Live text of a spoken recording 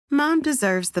Mom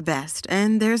deserves the best,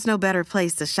 and there's no better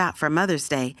place to shop for Mother's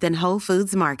Day than Whole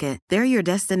Foods Market. They're your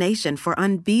destination for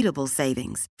unbeatable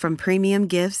savings, from premium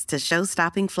gifts to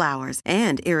show-stopping flowers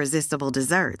and irresistible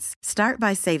desserts. Start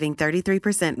by saving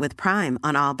 33% with Prime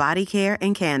on all body care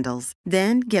and candles.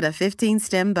 Then get a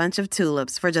 15-stem bunch of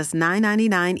tulips for just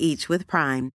 $9.99 each with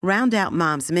Prime. Round out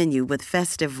Mom's menu with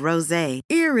festive rosé,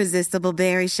 irresistible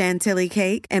berry chantilly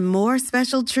cake, and more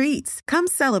special treats. Come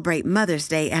celebrate Mother's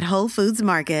Day at Whole Foods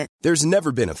Market. There's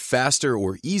never been a faster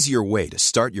or easier way to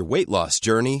start your weight loss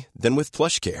journey than with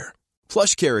PlushCare.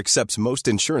 PlushCare accepts most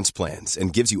insurance plans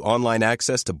and gives you online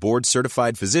access to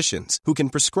board-certified physicians who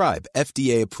can prescribe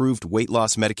FDA-approved weight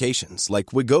loss medications like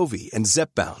Wegovy and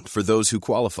Zepbound for those who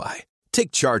qualify.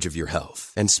 Take charge of your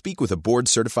health and speak with a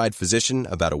board-certified physician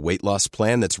about a weight loss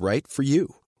plan that's right for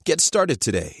you. Get started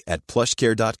today at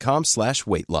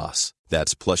plushcare.com/weight loss.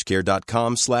 That's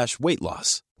plushcare.com/weight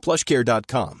loss.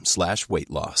 plushcare.com/weight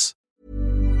loss.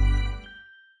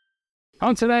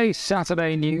 On today's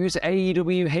Saturday news,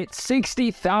 AEW hit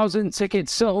 60,000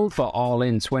 tickets sold for All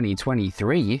In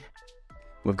 2023.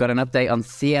 We've got an update on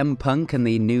CM Punk and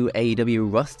the new AEW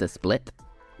roster split.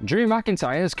 Drew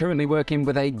McIntyre is currently working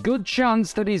with a good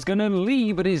chance that he's going to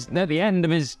leave at the end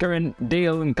of his current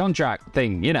deal and contract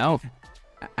thing, you know.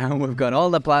 And we've got all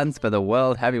the plans for the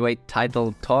World Heavyweight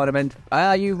Title Tournament.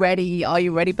 Are you ready? Are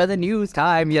you ready for the news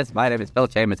time? Yes, my name is Phil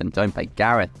Chambers. I'm joined by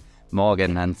Gareth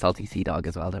Morgan and Salty Sea Dog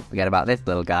as well. Don't forget about this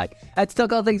little guy. It's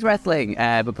Talk All Things Wrestling.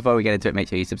 But before we get into it, make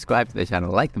sure you subscribe to the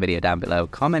channel, like the video down below,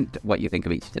 comment what you think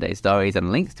of each of today's stories,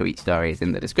 and links to each story is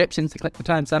in the description, so click the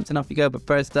timestamps and off you go. But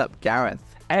first up, Gareth.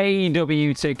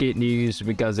 AEW ticket news,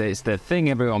 because it's the thing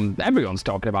everyone's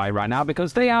talking about right now,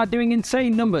 because they are doing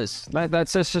insane numbers.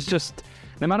 That's just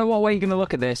no matter what way you're going to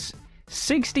look at this,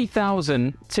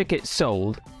 60,000 tickets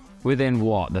sold within,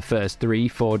 the first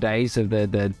 3-4 days of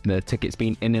the tickets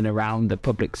being in and around the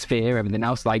public sphere, everything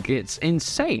else. Like, it's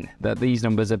insane that these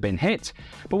numbers have been hit.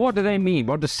 But what do they mean?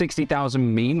 What does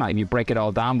 60,000 mean? Like, if you break it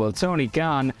all down, well, Tony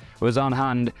Khan was on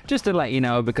hand just to let you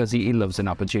know, because he loves an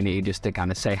opportunity just to kind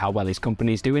of say how well his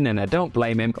company's doing, and I don't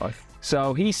blame him.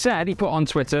 So he put on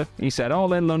Twitter,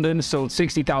 All In London sold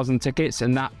 60,000 tickets,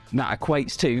 and that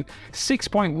equates to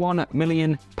 £6.1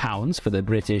 million for the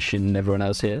British and everyone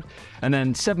else here. And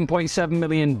then $7.7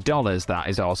 million that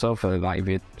is also for, like, if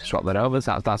you swap that over,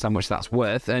 that's how much that's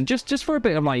worth. And just for a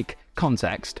bit of, like,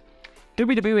 context,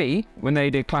 WWE, when they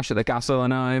did Clash at the Castle,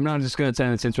 and I'm not just going to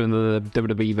turn this into another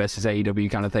WWE versus AEW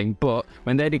kind of thing, but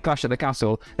when they did Clash at the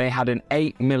Castle, they had an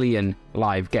 8 million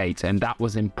live gate, and that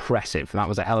was impressive. That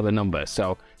was a hell of a number.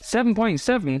 So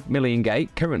 7.7 million gate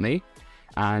currently,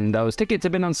 and those tickets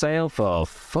have been on sale for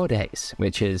 4 days,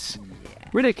 which is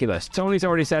ridiculous. Tony's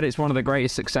already said it's one of the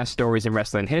greatest success stories in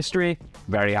wrestling history.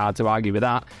 Very hard to argue with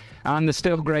that. And there's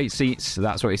still great seats.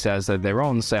 That's what he says. They're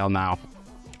on sale now.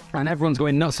 And everyone's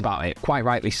going nuts about it, quite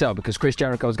rightly so, because Chris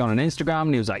Jericho's gone on Instagram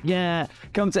and he was like, yeah,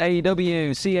 come to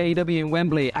AEW, see AEW in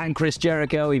Wembley. And Chris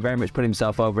Jericho, he very much put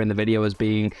himself over in the video as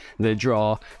being the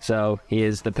draw. So he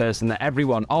is the person that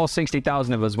everyone, all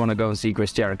 60,000 of us, want to go and see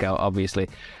Chris Jericho, obviously.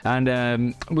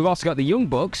 And we've also got the Young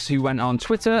Bucks, who went on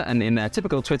Twitter, and in their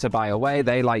typical Twitter bio way,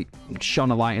 they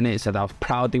shone a light in it, said how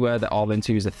proud they were that All In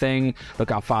 2 is a thing.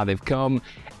 Look how far they've come.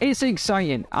 It's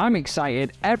exciting. I'm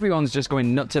excited. Everyone's just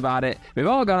going nuts about it. We've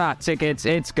all got our tickets.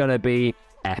 It's going to be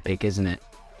epic, isn't it?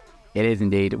 It is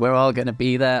indeed. We're all going to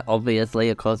be there, obviously.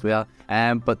 Of course we are.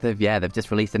 But they've just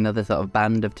released another sort of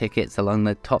band of tickets along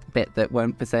the top bit that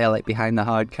weren't for sale, like behind the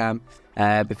hard cam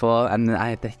before. And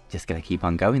they're just going to keep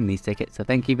on going, these tickets. I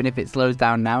think even if it slows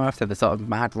down now after the sort of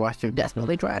mad rush of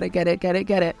desperately trying to get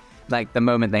it. Like, the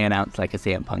moment they announce, like, a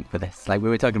CM Punk for this. Like, we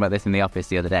were talking about this in the office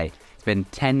the other day. It's been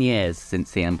 10 years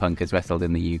since CM Punk has wrestled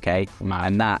in the UK.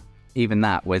 And even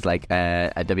that was like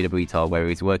a WWE tour where he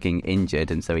was working injured,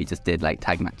 and so he just did like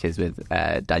tag matches with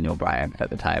Daniel Bryan at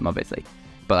the time, obviously.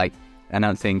 But like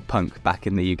announcing Punk back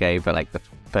in the UK for like the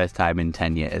first time in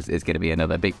 10 years is going to be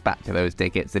another big batch of those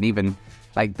tickets. And even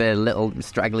like the little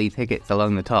straggly tickets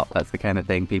along the top, that's the kind of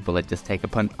thing people would just take a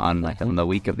punt on, like on the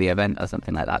week of the event or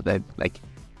something like that. They're like,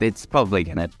 it's probably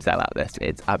going to sell out this.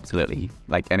 It's absolutely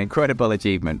like an incredible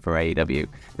achievement for AEW.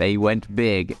 They went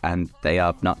big and they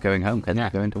are not going home because they're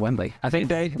going to Wembley. I think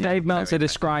Dave Meltzer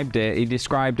described it. He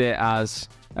described it as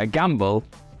a gamble,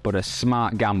 but a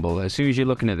smart gamble. As soon as you're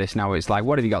looking at this now, it's like,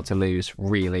 what have you got to lose,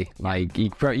 really? Like,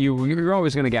 you're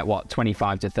always going to get,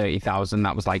 25 to 30,000.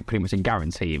 That was like pretty much a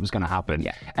guarantee it was going to happen.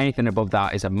 Yeah. Anything above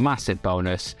that is a massive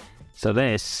bonus. So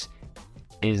this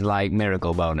is like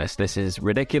miracle bonus. This is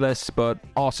ridiculous, but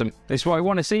awesome. This is what I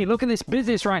want to see. Look at this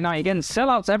business right now. You're getting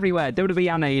sellouts everywhere. WWE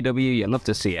and AEW, you love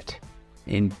to see it.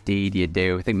 Indeed you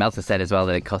do. I think Meltzer said as well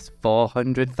that it costs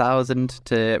 $400,000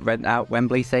 to rent out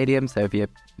Wembley Stadium. So if you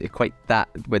equate that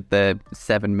with the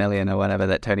 $7 million or whatever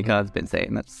that Tony Khan's been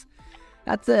saying,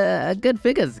 that's a good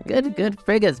figures. Good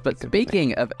figures. But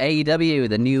speaking of AEW,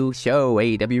 the new show,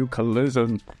 AEW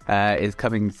Collision, is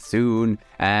coming soon.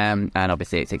 And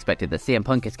obviously it's expected that CM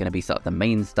Punk is going to be sort of the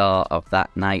main star of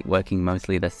that night, working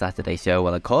mostly the Saturday show.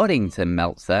 Well, according to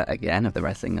Meltzer, again, of the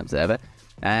Wrestling Observer,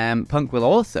 Punk will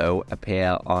also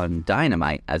appear on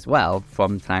Dynamite as well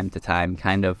from time to time,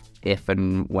 kind of if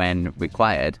and when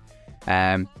required.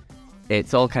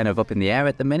 It's all kind of up in the air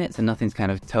at the minute, so nothing's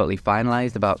kind of totally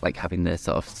finalised about like having the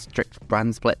sort of strict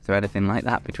brand splits or anything like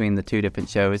that between the two different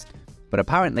shows. But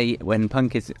apparently when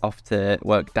Punk is off to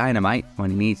work Dynamite,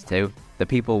 when he needs to, the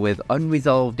people with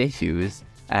unresolved issues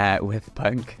with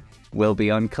Punk will be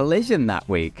on Collision that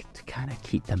week to kind of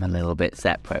keep them a little bit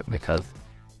separate, because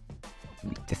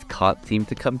we just can't seem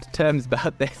to come to terms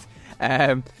about this.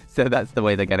 So that's the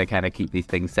way they're going to kind of keep these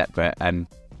things separate. And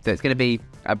so it's going to be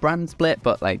a brand split,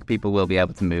 but like people will be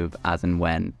able to move as and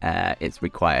when it's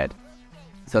required.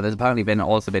 So there's apparently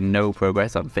also been no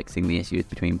progress on fixing the issues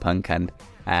between Punk and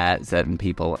certain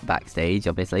people backstage.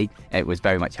 Obviously, it was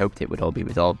very much hoped it would all be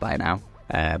resolved by now,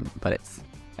 but it's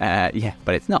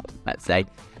not, let's say.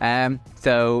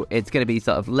 So it's going to be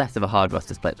sort of less of a hard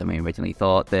roster split than we originally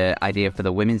thought. The idea for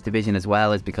the women's division as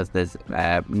well is because there's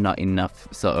not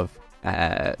enough sort of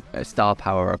star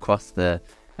power across the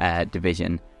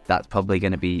division. That's probably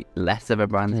going to be less of a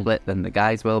brand split than the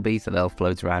guys will be, so they'll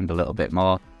float around a little bit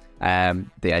more.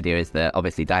 The idea is that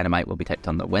obviously Dynamite will be taped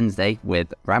on the Wednesday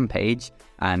with Rampage,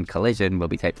 and Collision will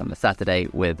be taped on the Saturday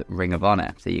with Ring of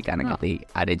Honor. So you kind of get the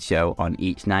added show on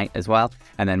each night as well.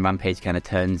 And then Rampage kind of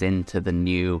turns into the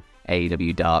new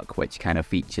AEW Dark, which kind of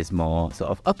features more sort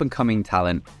of up-and-coming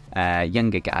talent,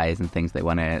 younger guys and things they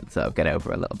want to sort of get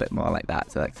over a little bit more like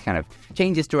that. So that's kind of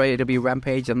changes to AEW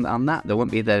Rampage on that. There won't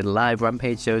be the live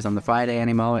Rampage shows on the Friday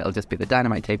anymore. It'll just be the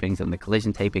Dynamite tapings and the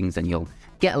Collision tapings, and you'll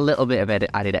get a little bit of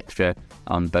added extra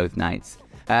on both nights.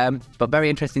 But very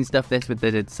interesting stuff this with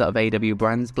the sort of AEW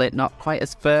brand split. Not quite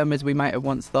as firm as we might have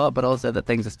once thought, but also that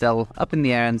things are still up in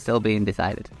the air and still being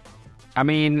decided. I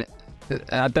mean,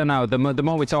 I don't know. The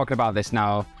more we're talking about this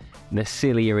now, the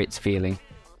sillier it's feeling.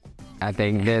 I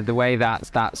think the way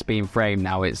that's being framed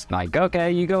now, it's like, okay,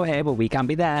 you go here, but we can't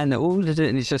be there. And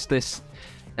it's just this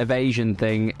evasion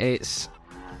thing. It's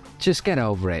just get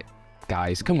over it,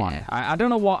 guys. Come on. I don't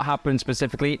know what happened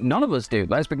specifically. None of us do.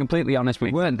 Let's be completely honest.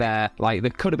 We weren't there. Like, there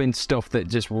could have been stuff that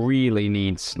just really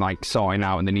needs like sorting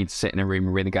out, and they need to sit in a room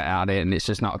and really get at it. And it's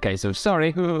just not a case of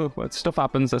sorry, stuff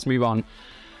happens. Let's move on.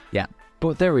 Yeah.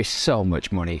 But there is so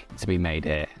much money to be made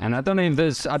here, and I don't know if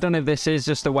this is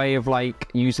just a way of like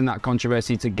using that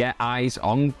controversy to get eyes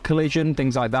on Collision,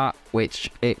 things like that,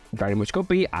 which it very much could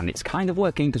be, and it's kind of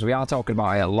working because we are talking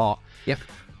about it a lot. Yep.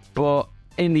 But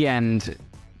in the end,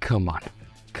 come on,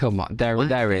 there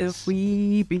is. Why can't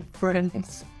we be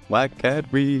friends? Why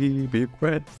can't we be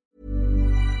friends?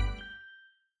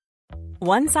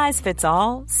 One size fits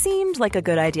all seemed like a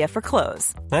good idea for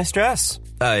clothes. Nice dress.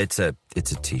 It's a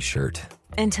t-shirt.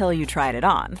 Until you tried it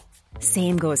on.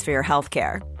 Same goes for your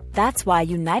healthcare. That's why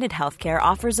United Healthcare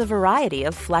offers a variety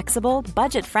of flexible,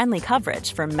 budget-friendly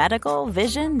coverage for medical,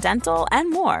 vision, dental,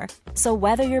 and more. So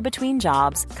whether you're between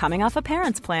jobs, coming off a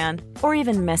parent's plan, or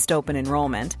even missed open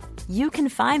enrollment, you can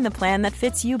find the plan that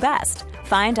fits you best.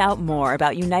 Find out more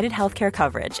about United Healthcare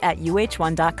coverage at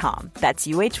uh1.com. That's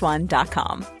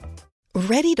uh1.com.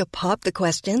 Ready to pop the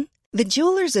question? The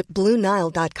jewelers at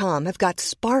BlueNile.com have got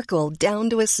sparkle down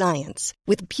to a science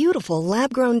with beautiful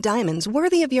lab-grown diamonds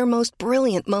worthy of your most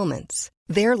brilliant moments.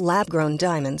 Their lab-grown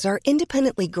diamonds are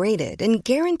independently graded and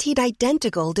guaranteed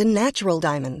identical to natural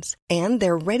diamonds, and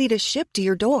they're ready to ship to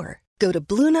your door. Go to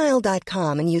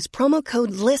BlueNile.com and use promo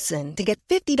code LISTEN to get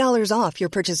 $50 off your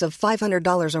purchase of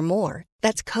 $500 or more.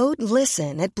 That's code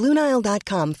LISTEN at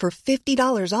BlueNile.com for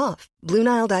 $50 off.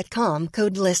 BlueNile.com,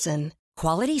 code LISTEN.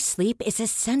 Quality sleep is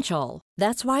essential.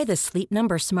 That's why the Sleep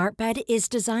Number Smart Bed is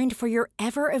designed for your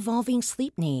ever-evolving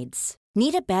sleep needs.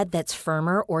 Need a bed that's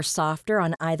firmer or softer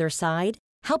on either side?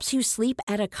 Helps you sleep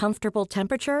at a comfortable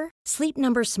temperature? Sleep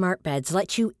Number Smart Beds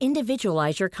let you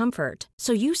individualize your comfort,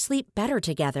 so you sleep better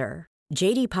together.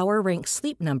 J.D. Power ranks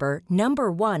Sleep Number number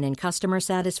 1 in customer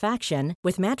satisfaction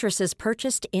with mattresses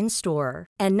purchased in-store.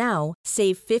 And now,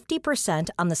 save 50%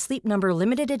 on the Sleep Number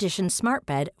Limited Edition Smart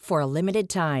Bed for a limited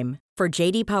time. For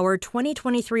J.D. Power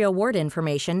 2023 award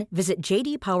information, visit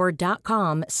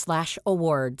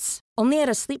jdpower.com/awards. Only at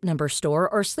a Sleep Number store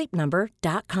or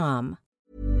sleepnumber.com.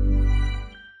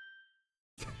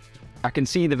 I can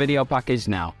see the video package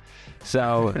now.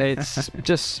 So it's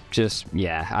just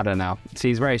yeah, I don't know.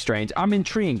 Seems very strange. I'm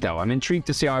intrigued though. I'm intrigued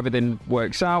to see how everything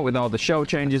works out with all the show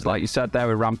changes, like you said there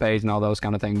with Rampage and all those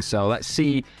kind of things. So let's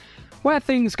see where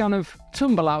things kind of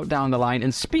tumble out down the line.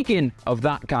 And speaking of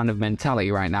that kind of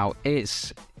mentality right now,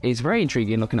 it's very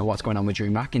intriguing looking at what's going on with Drew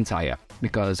McIntyre,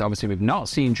 because obviously we've not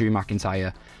seen Drew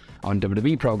McIntyre on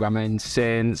WWE programming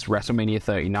since WrestleMania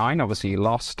 39. Obviously he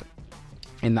lost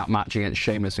in that match against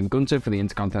Sheamus and Gunther for the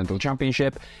Intercontinental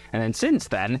Championship, and then since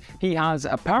then he has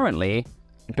apparently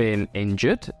been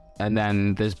injured. And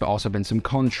then there's also been some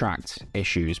contract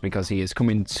issues because he is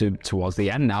coming towards the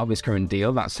end now of his current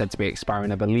deal. That's said to be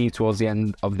expiring, I believe, towards the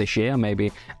end of this year,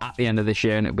 maybe at the end of this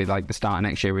year, and it'll be like the start of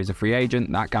next year as a free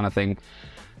agent, that kind of thing.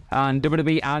 And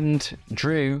WWE and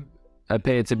Drew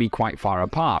appear to be quite far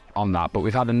apart on that. But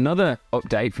we've had another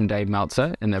update from Dave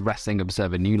Meltzer in the Wrestling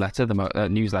Observer newsletter,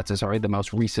 the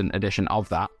most recent edition of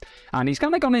that. And he's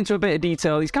kind of gone into a bit of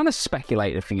detail. He's kind of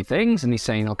speculated a few things, and he's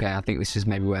saying, okay, I think this is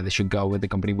maybe where they should go with the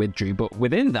company with Drew. But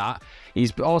within that,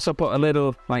 he's also put a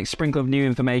little like sprinkle of new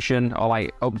information or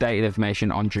like updated information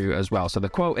on Drew as well. So the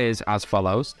quote is as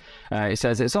follows. It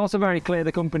says, "It's also very clear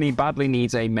the company badly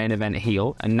needs a main event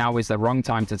heel, and now is the wrong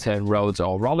time to turn Rhodes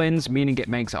or Rollins, meaning it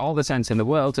makes all the sense in the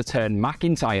world to turn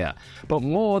McIntyre. But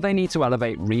more, they need to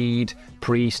elevate Reed,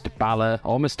 Priest, Balor,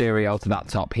 or Mysterio to that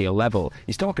top heel level."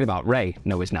 He's talking about Ray.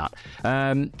 No, he's not.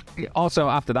 Also,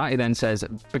 after that, he then says,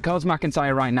 "Because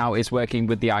McIntyre right now is working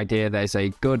with the idea there's a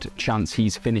good chance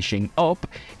he's finishing up,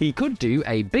 he could do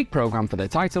a big program for the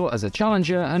title as a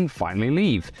challenger and finally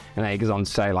leave." And then he goes on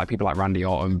to say, like, people like Randy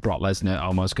Orton, Brock Lesnar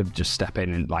almost could just step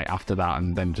in and, like, after that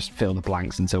and then just fill the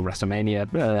blanks until WrestleMania.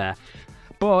 Blah.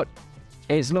 But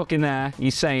it's looking there.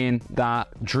 He's saying that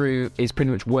Drew is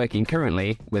pretty much working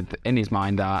currently with in his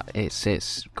mind that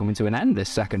it's coming to an end. This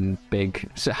second big,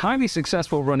 highly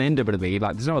successful run in WWE.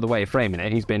 Like, there's no other way of framing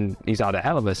it. He's had a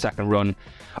hell of a second run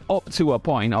up to a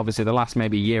point. Obviously, the last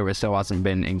maybe year or so hasn't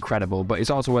been incredible, but it's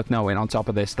also worth knowing on top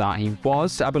of this that he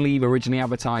was, I believe, originally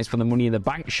advertised for the Money in the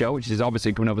Bank show, which is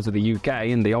obviously coming over to the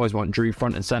UK, and they always want Drew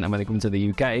front and center when they come to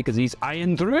the UK because he's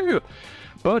Iron Drew.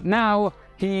 But now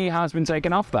he has been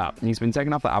taken off that. He's been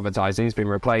taken off that advertising. He's been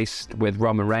replaced with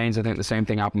Roman Reigns. I think the same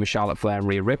thing happened with Charlotte Flair and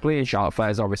Rhea Ripley. And Charlotte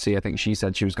Flair's obviously, I think she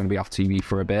said she was going to be off TV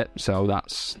for a bit. So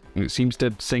it seems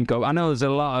to sync up. I know there's a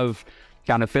lot of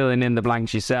kind of filling in the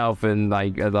blanks yourself and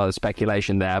like a lot of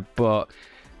speculation there, but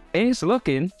it's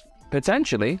looking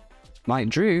potentially like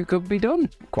Drew could be done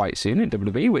quite soon in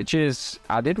WWE, which is,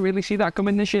 I didn't really see that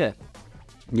coming this year.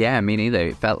 Yeah, me neither.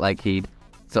 It felt like he'd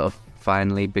sort of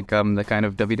finally become the kind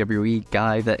of WWE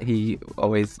guy that he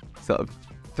always sort of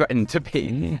threatened to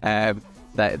be.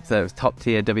 That sort of top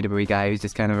tier WWE guy who's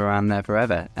just kind of around there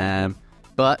forever.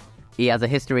 But he has a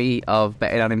history of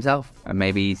betting on himself, and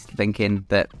maybe he's thinking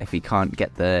that if he can't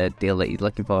get the deal that he's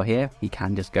looking for here, he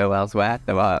can just go elsewhere.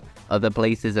 There are other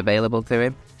places available to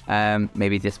him.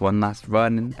 Maybe just one last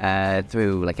run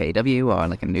through like AEW or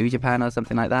like a New Japan or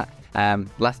something like that.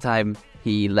 Last time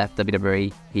he left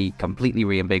WWE, he completely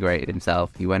reinvigorated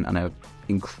himself. He went on an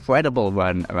incredible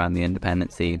run around the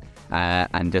independent scene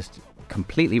and just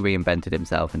completely reinvented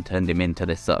himself and turned him into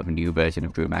this sort of new version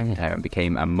of Drew McIntyre and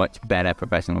became a much better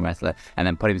professional wrestler, and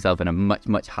then put himself in a much,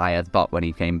 much higher spot when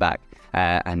he came back.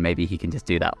 And maybe he can just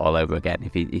do that all over again.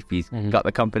 If he's got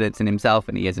the confidence in himself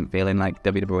and he isn't feeling like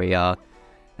WWE are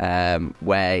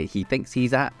where he thinks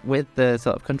he's at with the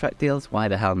sort of contract deals, why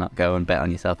the hell not go and bet on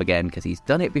yourself again? Because he's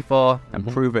done it before and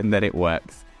proven that it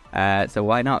works. So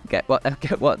why not get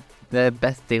what the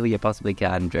best deal you possibly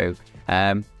can, Drew?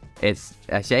 It's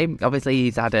a shame. Obviously,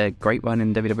 he's had a great run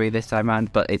in WWE this time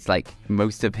around, but it's like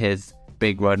most of his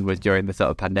big run was during the sort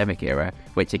of pandemic era,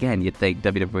 which again, you'd think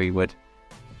WWE would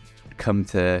come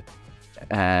to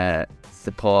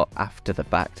support after the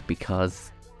fact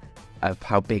because of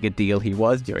how big a deal he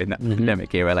was during that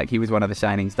pandemic era. Like, he was one of the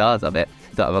shining stars of it,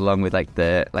 sort of along with like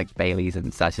the Baileys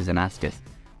and Sashas and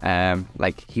Asukas.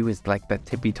 Like, he was like the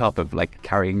tippy top of like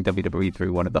carrying WWE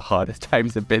through one of the hardest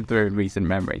times they've been through in recent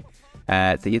memory.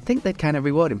 So you'd think they'd kind of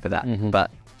reward him for that,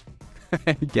 but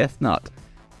I guess not.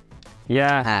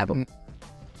 Yeah.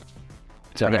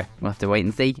 So okay, we'll have to wait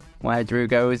and see where Drew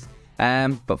goes.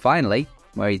 But finally,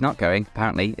 where he's not going,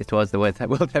 apparently, is towards the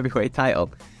World Heavyweight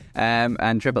title.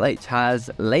 And Triple H has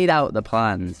laid out the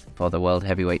plans for the World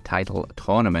Heavyweight title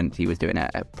tournament. He was doing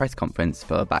a press conference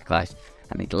for Backlash,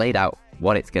 and he'd laid out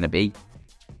what it's going to be.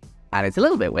 And it's a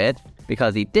little bit weird,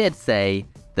 because he did say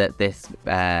that this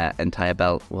entire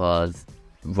belt was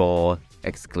Raw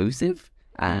exclusive,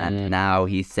 and now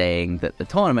he's saying that the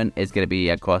tournament is going to be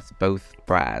across both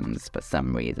brands for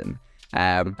some reason.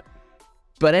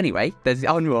 But anyway, there's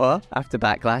on Raw after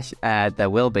Backlash. There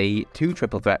will be 2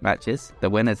 triple threat matches. The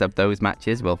winners of those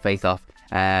matches will face off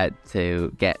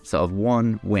to get sort of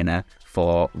one winner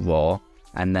for Raw.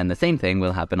 And then the same thing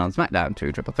will happen on SmackDown.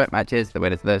 2 triple threat matches, the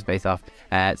winners of those face off.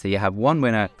 So you have one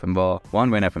winner from Raw,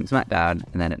 one winner from SmackDown,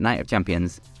 and then at Night of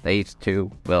Champions, these 2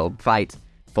 will fight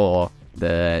for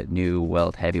the new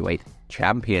World Heavyweight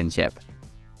Championship.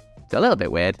 It's a little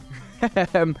bit weird.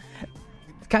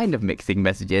 Kind of mixing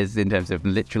messages in terms of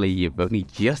literally you've only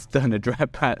just done a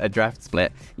draft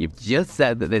split. You've just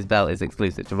said that this belt is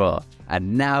exclusive to Raw,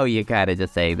 and now you're kind of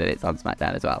just saying that it's on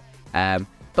SmackDown as well.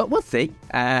 But we'll see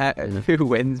who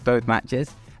wins both matches,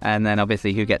 and then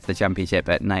obviously who gets the championship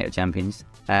at Night of Champions.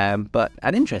 But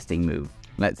an interesting move,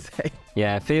 let's say.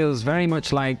 Yeah, it feels very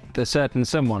much like the certain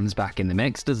someone's back in the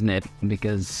mix, doesn't it?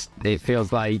 Because it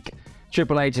feels like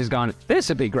Triple H has gone, this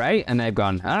would be great, and they've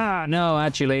gone, no,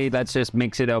 actually, let's just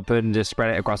mix it up and just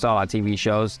spread it across all our TV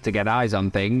shows to get eyes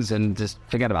on things and just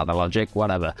forget about the logic,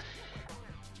 whatever.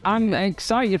 I'm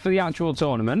excited for the actual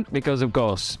tournament because, of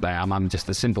course, I'm just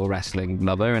a simple wrestling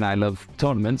lover and I love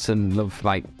tournaments and love,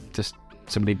 like, just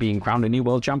somebody being crowned a new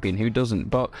world champion. Who doesn't?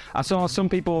 But I saw some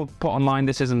people put online,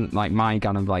 this isn't, like, my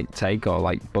kind of, like, take or,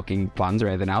 like, booking plans or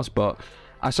anything else, but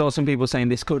I saw some people saying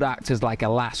this could act as, like, a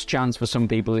last chance for some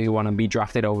people who want to be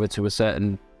drafted over to a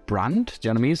certain brand. Do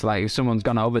you know what I mean? So, like, if someone's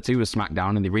gone over to a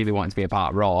SmackDown and they really want to be a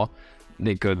part of Raw,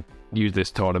 they could use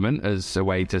this tournament as a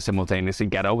way to simultaneously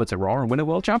get over to Raw and win a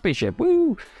world championship.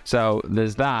 Woo! So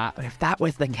there's that. But if that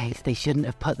was the case, they shouldn't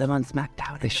have put them on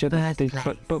SmackDown. They should have.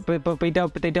 But we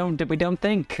don't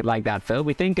think like that, Phil.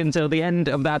 We think until the end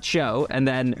of that show, and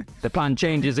then the plan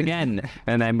changes again,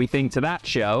 and then we think to that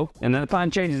show, and then the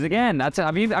plan changes again. That's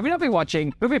have you not been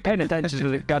watching? We've been paying attention to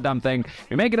the goddamn thing.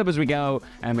 We make it up as we go,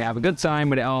 and we have a good time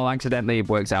when it all accidentally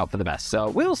works out for the best. So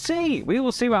we'll see. We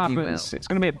will see what happens. It's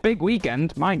going to be a big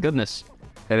weekend. My goodness.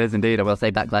 It is indeed. I will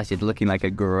say Backlash is looking like a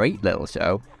great little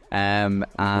show.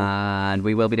 And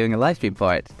we will be doing a live stream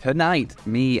for it. Tonight,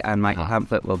 me and Michael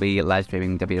Hamflett will be live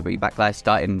streaming WWE Backlash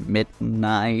starting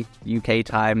midnight UK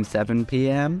time, 7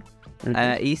 p.m.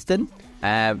 Eastern.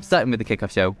 Starting with the kickoff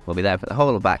show. We'll be there for the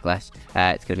whole of Backlash.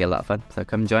 It's going to be a lot of fun. So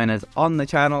come join us on the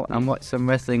channel and watch some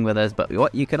wrestling with us. But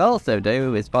what you can also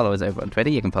do is follow us over on Twitter.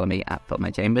 You can follow me at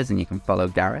PutMyChambers, and you can follow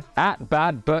Gareth at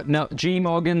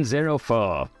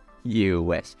BadButNotGMorgan04. You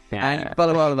wish. Yeah. And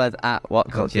follow all of us at What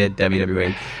Culture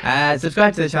WWE.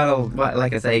 Subscribe to the channel.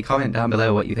 Like I say, comment down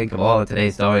below what you think of all of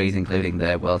today's stories, including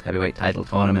the World Heavyweight Title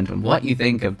Tournament, and what you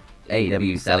think of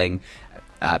AEW selling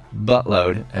a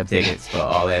buttload of tickets for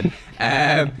All In.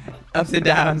 Ups and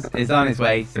Downs is on its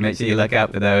way, so make sure you look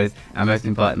out for those. And most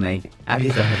importantly, have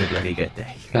yourself a bloody good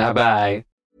day. Bye-bye.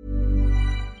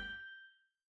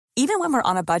 Even when we're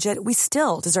on a budget, we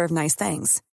still deserve nice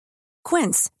things.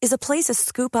 Quince is a place to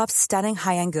scoop up stunning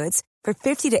high-end goods for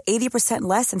 50 to 80%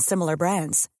 less than similar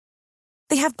brands.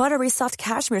 They have buttery soft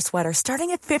cashmere sweaters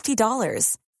starting at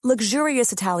 $50,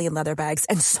 luxurious Italian leather bags,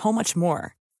 and so much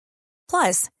more.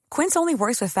 Plus, Quince only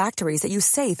works with factories that use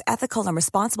safe, ethical, and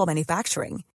responsible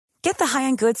manufacturing. Get the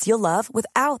high-end goods you'll love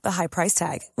without the high price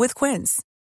tag with Quince.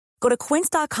 Go to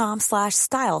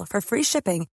quince.com/style for free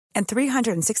shipping and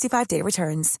 365-day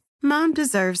returns. Mom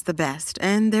deserves the best,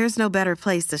 and there's no better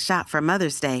place to shop for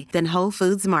Mother's Day than Whole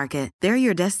Foods Market. They're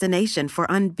your destination for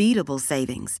unbeatable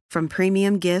savings, from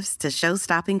premium gifts to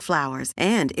show-stopping flowers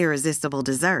and irresistible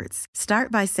desserts.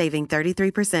 Start by saving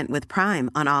 33% with Prime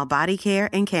on all body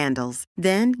care and candles.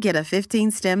 Then get a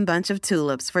 15-stem bunch of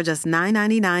tulips for just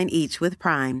 $9.99 each with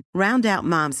Prime. Round out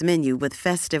Mom's menu with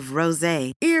festive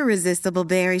rosé, irresistible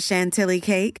berry chantilly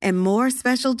cake, and more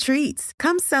special treats.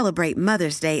 Come celebrate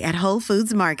Mother's Day at Whole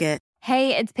Foods Market.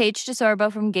 Hey, it's Paige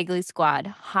DeSorbo from Giggly Squad.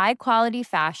 High quality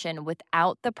fashion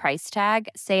without the price tag.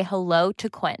 Say hello to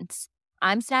Quince.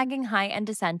 I'm snagging high-end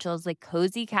essentials like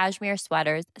cozy cashmere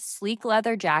sweaters, sleek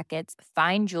leather jackets,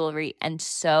 fine jewelry, and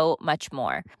so much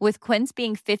more. With Quince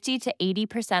being 50 to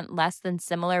 80% less than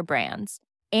similar brands.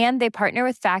 And they partner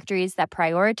with factories that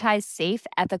prioritize safe,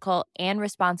 ethical, and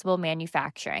responsible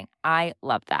manufacturing. I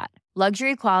love that.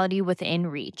 Luxury quality within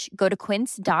reach. Go to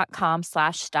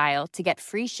quince.com/style to get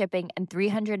free shipping and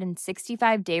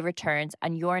 365-day returns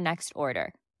on your next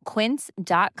order.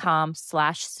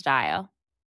 Quince.com/style.